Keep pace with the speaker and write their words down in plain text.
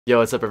Yo,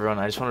 what's up everyone?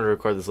 I just wanted to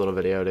record this little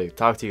video to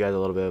talk to you guys a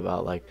little bit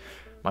about like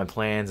my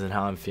plans and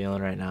how I'm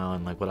feeling right now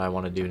and like what I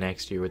want to do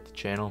next year with the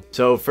channel.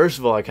 So first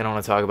of all, I kind of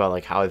want to talk about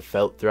like how I've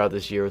felt throughout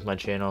this year with my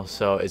channel.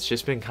 So it's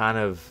just been kind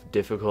of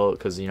difficult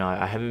because, you know,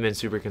 I haven't been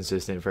super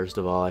consistent. First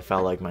of all, I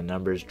felt like my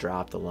numbers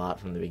dropped a lot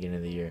from the beginning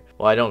of the year.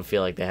 Well, I don't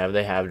feel like they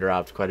have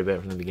dropped quite a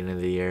bit from the beginning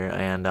of the year.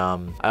 And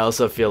I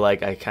also feel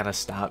like I kind of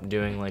stopped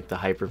doing like the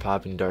hyper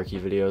pop and darky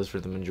videos for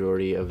the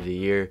majority of the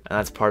year, and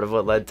that's part of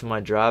what led to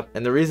my drop.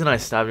 And the reason I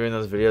stopped doing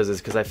those videos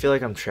is because I feel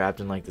like I'm trapped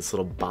in like this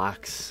little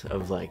box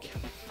of like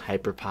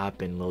hyper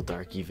pop and little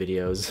darky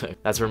videos.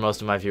 That's where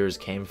most of my viewers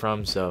came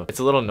from, so it's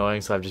a little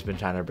annoying, so I've just been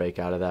trying to break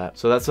out of that.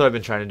 So that's what I've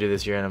been trying to do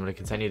this year, and I'm going to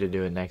continue to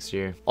do it next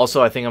year.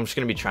 Also, I think I'm just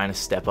going to be trying to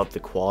step up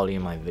the quality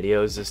of my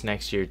videos this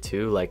next year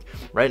too. Like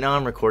right now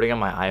I'm recording on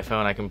my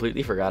iPhone. I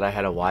completely forgot I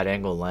had a wide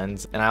angle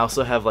lens, and I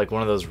also have like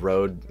one of those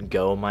Rode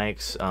Go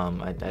mics.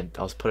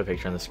 I'll put a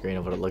picture on the screen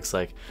of what it looks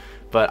like,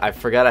 but I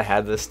forgot I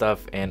had this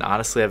stuff, and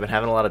honestly I've been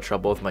having a lot of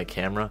trouble with my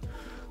camera.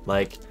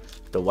 Like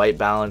the white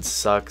balance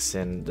sucks,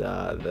 and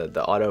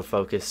the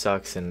autofocus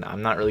sucks, and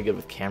I'm not really good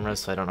with cameras,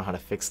 so I don't know how to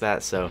fix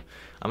that. So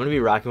I'm gonna be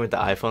rocking with the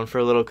iPhone for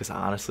a little because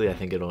honestly I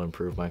think it'll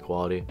improve my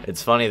quality.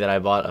 It's funny that I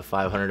bought a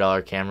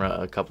 $500 camera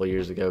a couple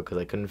years ago because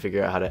I couldn't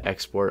figure out how to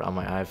export on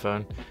my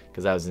iPhone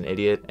because I was an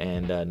idiot,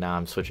 and now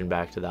I'm switching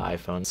back to the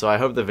iPhone. So I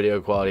hope the video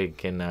quality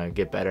can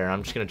get better, and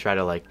I'm just gonna try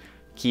to like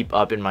keep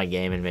up in my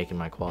game and making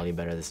my quality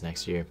better this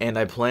next year. And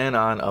I plan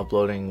on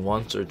uploading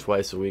once or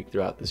twice a week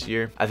throughout this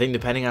year. I think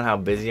depending on how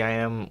busy I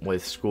am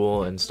with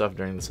school and stuff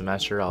during the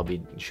semester, I'll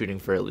be shooting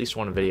for at least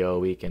one video a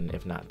week, and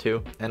if not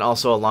two. And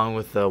also along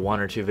with the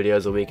 1 or 2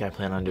 videos a week, I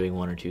plan on doing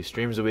 1 or 2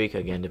 streams a week,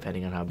 again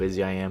depending on how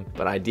busy I am.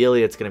 But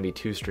ideally it's going to be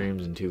 2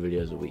 streams and 2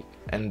 videos a week.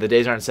 And the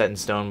days aren't set in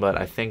stone, but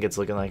I think it's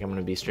looking like I'm going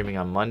to be streaming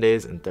on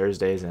Mondays and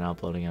Thursdays and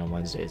uploading on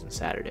Wednesdays and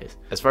Saturdays.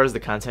 As far as the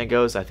content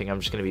goes, I think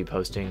I'm just going to be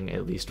posting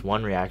at least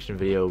 1 reaction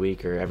video a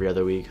week or every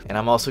other week. And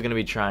I'm also going to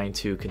be trying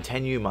to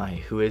continue my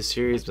Who Is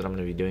series, but I'm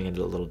going to be doing it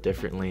a little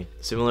differently.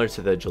 Similar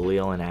to the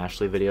Jaleel and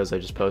Ashley videos I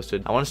just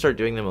posted, I want to start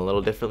doing them a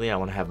little differently. I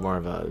want to have more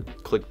of a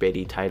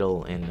clickbaity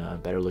title and a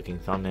better looking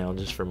thumbnail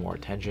just for more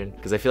attention,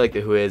 because I feel like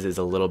the Who Is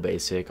a little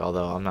basic,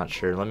 although I'm not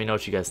sure. Let me know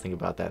what you guys think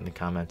about that in the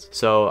comments.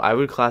 So I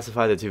would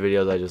classify the 2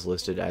 videos I just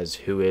listed as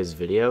Who Is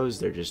videos.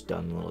 They're just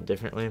done a little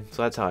differently.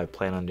 So that's how I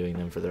plan on doing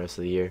them for the rest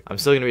of the year. I'm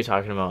still going to be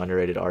talking about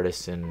underrated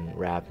artists and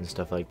rap and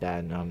stuff like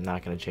that, and I'm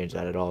not going to change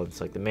that at all.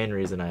 It's like the main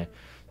reason I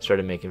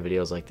started making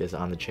videos like this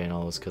on the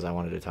channel is because I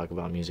wanted to talk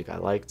about music I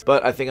liked.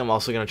 But I think I'm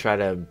also going to try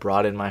to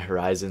broaden my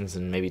horizons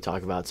and maybe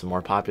talk about some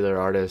more popular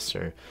artists,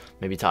 or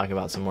maybe talking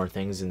about some more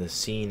things in the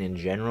scene in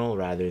general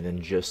rather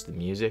than just the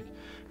music,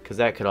 because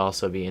that could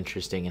also be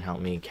interesting and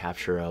help me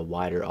capture a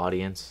wider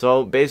audience.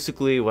 So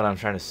basically what I'm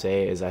trying to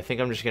say is I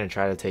think I'm just going to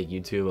try to take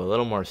YouTube a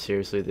little more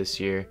seriously this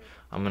year.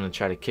 I'm going to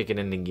try to kick it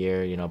into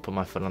gear, you know, put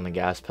my foot on the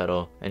gas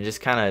pedal and just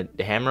kind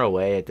of hammer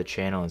away at the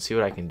channel and see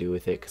what I can do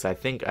with it, because I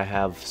think I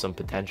have some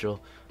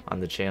potential on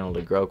the channel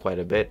to grow quite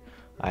a bit.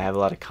 I have a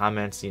lot of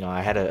comments, you know, I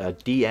had a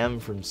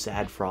DM from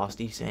Sad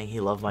Frosty saying he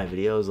loved my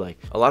videos. Like,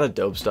 a lot of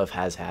dope stuff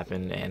has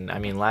happened, and I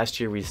mean last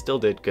year we still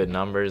did good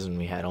numbers and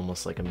we had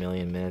almost like 1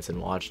 million minutes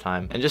in watch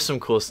time and just some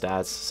cool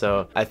stats.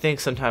 So I think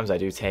sometimes I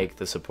do take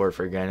the support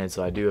for granted,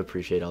 so I do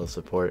appreciate all the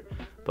support,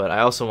 but I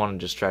also want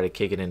to just try to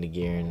kick it into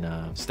gear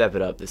and step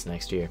it up this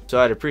next year.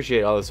 So I'd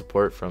appreciate all the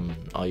support from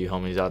all you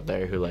homies out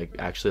there who like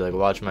actually like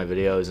watch my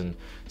videos and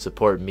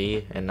support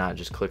me and not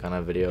just click on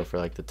a video for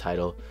like the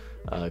title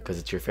because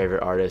it's your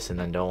favorite artist and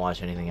then don't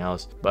watch anything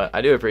else. But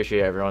I do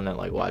appreciate everyone that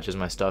like watches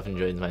my stuff and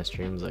joins my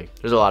streams. Like,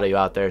 there's a lot of you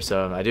out there,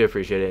 so I do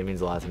appreciate it. It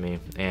means a lot to me.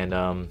 And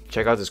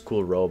check out this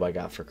cool robe I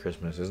got for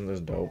Christmas. Isn't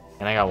this dope?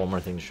 And I got one more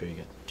thing to show you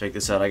guys. Check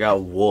this out. I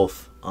got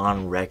Wolf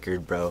on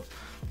record, bro.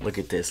 Look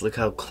at this. Look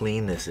how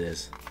clean this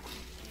is.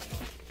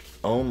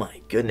 Oh my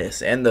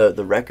goodness. And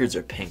the records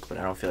are pink, but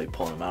I don't feel like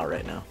pulling them out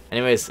right now.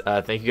 Anyways,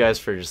 thank you guys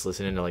for just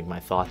listening to like my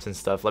thoughts and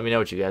stuff. Let me know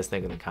what you guys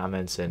think in the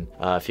comments, and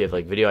if you have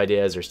like video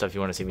ideas or stuff you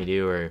want to see me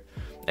do, or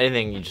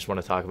anything you just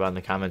want to talk about in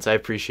the comments. I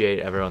appreciate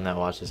everyone that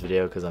watched this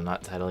video because I'm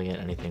not titling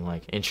it anything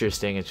like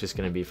interesting. It's just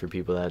going to be for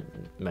people that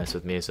mess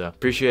with me. So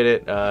appreciate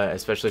it,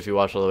 especially if you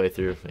watch all the way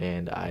through,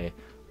 and I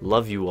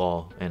love you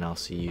all, and I'll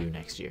see you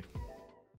next year.